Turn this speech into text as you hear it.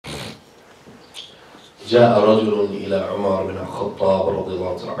جاء رجل إلى عمر بن الخطاب رضي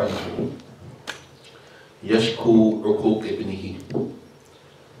الله عنه يشكو عقوق ابنه،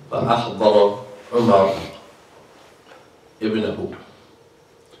 فأحضر عمر ابنه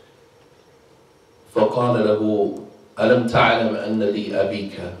فقال له: ألم تعلم أن لي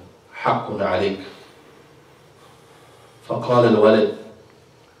أبيك حق عليك؟ فقال الولد: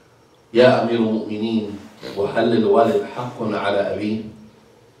 يا أمير المؤمنين، وهل للولد حق على أبيه؟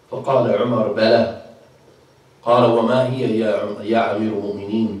 فقال عمر: بلى. قال: وما هي يا أمير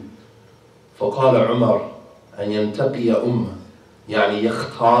المؤمنين؟ فقال عمر: أن ينتقي أمه، يعني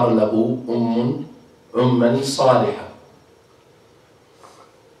يختار له أما صالحة،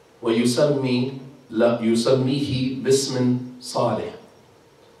 ويسميه باسم صالح،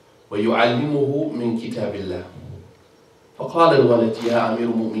 ويعلمه من كتاب الله. فقال الولد: يا أمير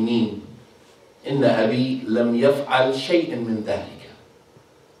المؤمنين، إن أبي لم يفعل شيء من ذلك،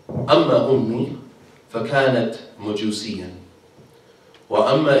 أما أمي فكانت مجوسيا،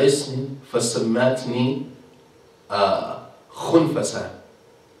 وأما اسمي فسماتني خنفسا،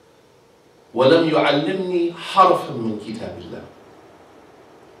 ولم يعلمني حرفا من كتاب الله.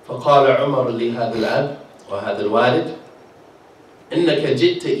 فقال عمر لهذا الأب وهذا الوالد: إنك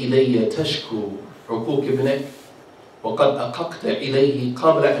جئت إلي تشكو عقوق ابنك، وقد أققت إليه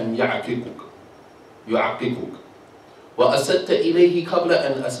قبل أن يعققك، وأسدت إليه قبل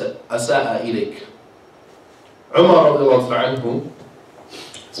أن أساء إليك. Umar radiallahu anhu,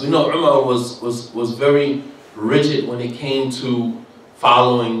 so we know Umar was very rigid when it came to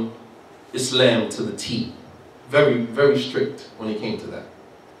following Islam to the T. Very, very strict when it came to that.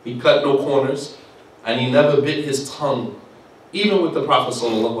 He cut no corners, and he never bit his tongue, even with the Prophet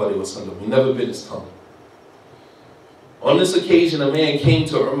ﷺ. He never bit his tongue. On this occasion, a man came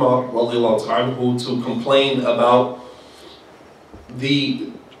to Umar radiallahu anhu to complain about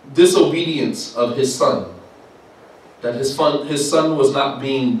the disobedience of his son. That his son was not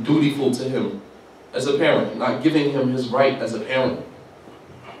being dutiful to him as a parent, not giving him his right as a parent.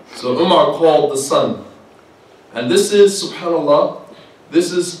 So Umar called the son. And this is, subhanAllah,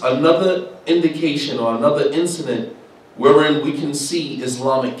 this is another indication or another incident wherein we can see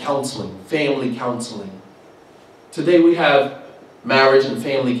Islamic counseling, family counseling. Today we have marriage and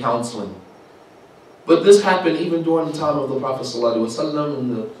family counseling. But this happened even during the time of the Prophet ﷺ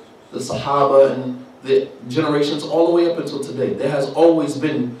and the Sahaba and the generations all the way up until today. There has always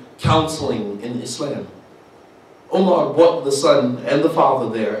been counseling in Islam. Umar brought the son and the father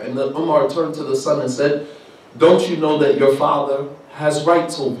there, and then Umar turned to the son and said, don't you know that your father has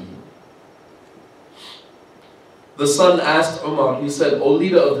rights over you? The son asked Umar, he said, O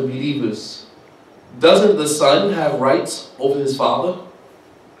leader of the believers, doesn't the son have rights over his father?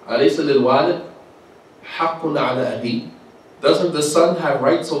 أَلَيْسَ لِلْوَالِدِ حَقٌّ عَلَى أَبِيهِ? Doesn't the son have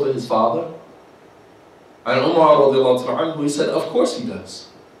rights over his father? And Umar radiallahu anhu, he said, of course he does.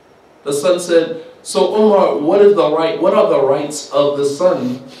 The son said, so Umar, what are the rights of the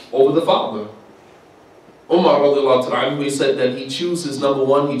son over the father? Umar radiallahu anhu, he said that he chooses, number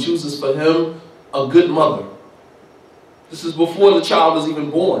one, he chooses for him a good mother. This is before the child is even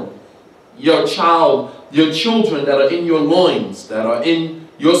born. Your children that are in your loins, that are in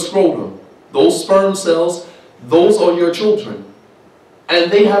your scrotum, those sperm cells, those are your children. And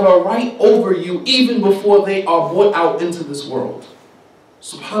they have a right over you even before they are brought out into this world.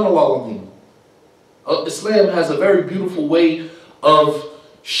 Subhanallah. Islam has a very beautiful way of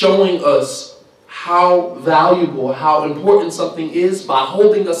showing us how valuable, how important something is by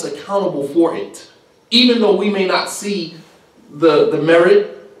holding us accountable for it. Even though we may not see the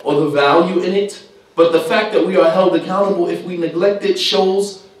merit or the value in it, but the fact that we are held accountable if we neglect it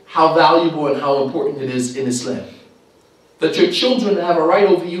shows how valuable and how important it is in Islam. That your children have a right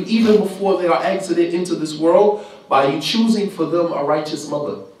over you even before they are exited into this world by you choosing for them a righteous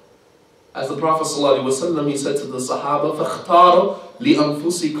mother. As the Prophet ﷺ, he said to the Sahaba, فَاخْتَارُوا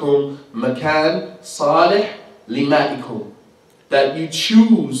لِأَنفُسِكُمْ مَكَانْ صَالِحْ لِمَائِكُمْ. That you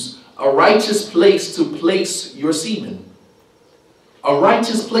choose a righteous place to place your semen. A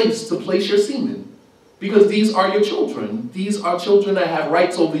righteous place to place your semen. Because these are your children. These are children that have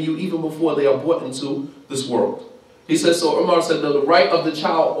rights over you even before they are brought into this world. He said, so Umar said that the right of the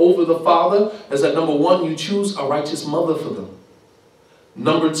child over the father is that number one, you choose a righteous mother for them.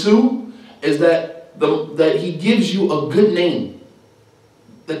 Number two is that he gives you a good name.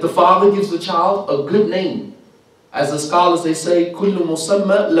 That the father gives the child a good name. As the scholars, they say, كُلُّ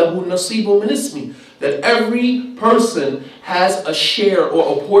مُسَمَّى لَهُ نَصِيبٌ مِنْ اسْمِ. That every person has a share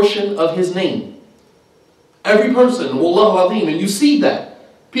or a portion of his name. Every person, Wallahu Azim, and you see that.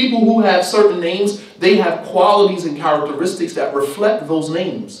 People who have certain names, they have qualities and characteristics that reflect those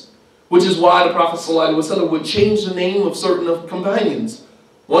names. Which is why the Prophet ﷺ would change the name of certain of companions.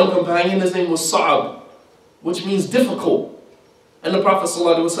 One companion, his name was Sa'ab, which means difficult. And the Prophet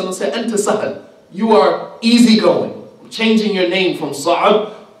ﷺ said, Anta Sahal, you are easygoing. Changing your name from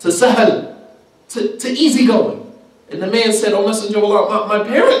Sa'ab to Sahal, to easygoing. And the man said, "Oh Messenger of Allah, my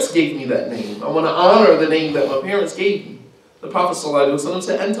parents gave me that name. I want to honor the name that my parents gave me." The Prophet ﷺ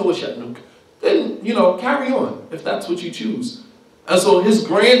said, "Anta wa sha'nuk." Then, carry on, if that's what you choose. And so his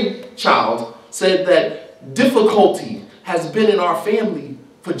grandchild said that difficulty has been in our family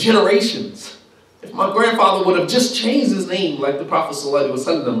for generations. If my grandfather would have just changed his name like the Prophet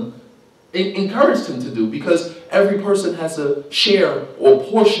ﷺ encouraged him to do, because every person has a share or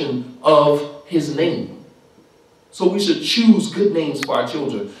portion of his name. So we should choose good names for our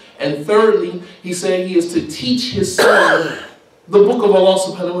children. And thirdly, he said he is to teach his son the book of Allah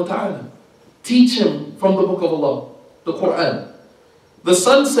subhanahu wa ta'ala. Teach him from the book of Allah, the Quran. The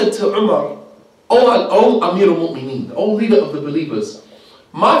son said to Umar, "O Amir al-Mu'mineen, O leader of the believers,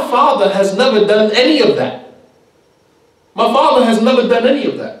 my father has never done any of that. My father has never done any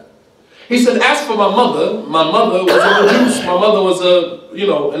of that." He said, "As for my mother was a Majus. My mother was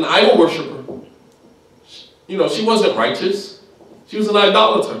an idol worshiper. She wasn't righteous. She was an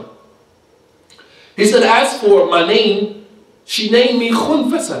idolater." He said, "As for my name, she named me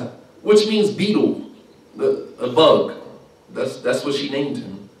Khunfasa, which means beetle, a bug. That's what she named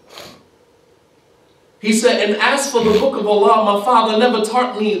him." He said, "And as for the book of Allah, my father never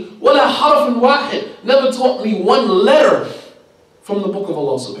taught me, wala harfun wahid, never taught me one letter from the book of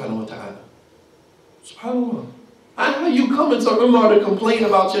Allah subhanahu wa ta'ala." SubhanAllah. How you coming to Umar to complain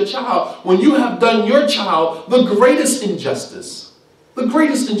about your child when you have done your child the greatest injustice? The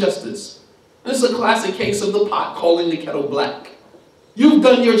greatest injustice. This is a classic case of the pot calling the kettle black. You've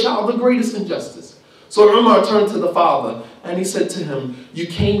done your child the greatest injustice. So Umar turned to the father and he said to him, "You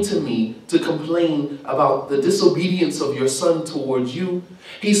came to me to complain about the disobedience of your son towards you."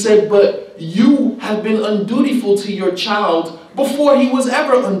 He said, "But you have been undutiful to your child before he was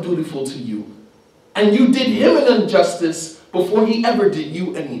ever undutiful to you. And you did him an injustice before he ever did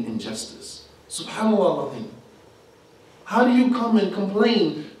you any injustice." SubhanAllah. How do you come and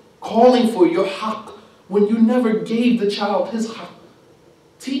complain, calling for your haqq, when you never gave the child his haqq?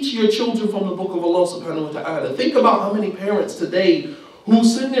 Teach your children from the book of Allah subhanahu wa ta'ala. Think about how many parents today who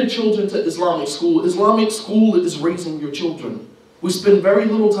send their children to Islamic school. Islamic school is raising your children. We spend very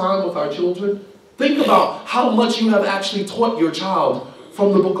little time with our children. Think about how much you have actually taught your child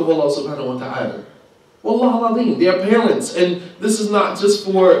from the book of Allah subhanahu wa ta'ala. Wallah al-Azim, they are parents, and this is not just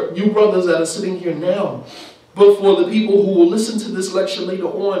for you brothers that are sitting here now, but for the people who will listen to this lecture later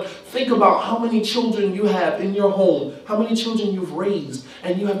on. Think about how many children you have in your home, how many children you've raised,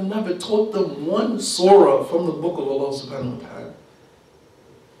 and you have never taught them one surah from the book of Allah subhanahu wa ta'ala.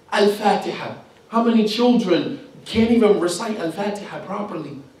 Al-Fatiha. How many children can't even recite Al-Fatiha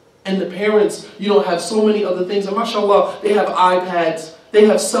properly? And the parents, have so many other things. And mashallah, they have iPads, they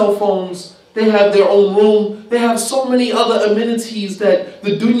have cell phones, they have their own room, they have so many other amenities that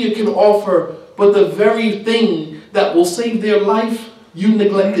the dunya can offer, but the very thing that will save their life, you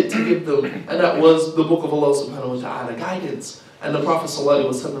neglected to give them, and that was the book of Allah subhanahu wa ta'ala, guidance. And the Prophet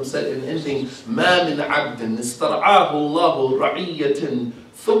ﷺ said in ending, "Ma min 'abdin istar'ahu Allahu ra'iyyatan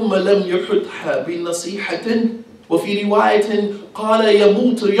thumma lam yuhutha bi nasihatin wa fi riwayatin qala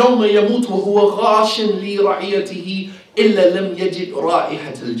yamutu yawma yamutu wa huwa ghashin li ra'iyatihi illa lam yajid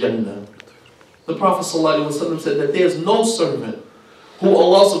ra'ihatal jannah." The Prophet ﷺ said that there's no servant who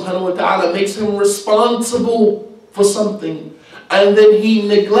Allah subhanahu wa ta'ala makes him responsible for something, and then he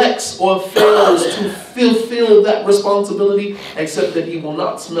neglects or fails to fulfill that responsibility, except that he will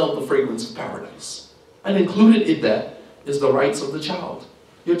not smell the fragrance of paradise. And included in that is the rights of the child.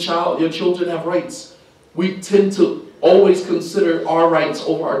 Your children have rights. We tend to always consider our rights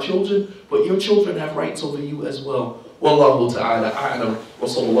over our children, but your children have rights over you as well. Wallahu ta'ala a'lam wa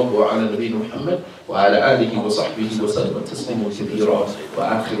sallallahu ala nabiyyina Muhammad wa ala alihi wa sahbihi wa sallam tasliman kathira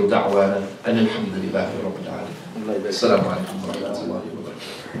wa akhiru da'wana alhamdulillahi rabbil alamin. Assalamu alaikum wa rahmatullahi wa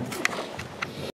barakatuh.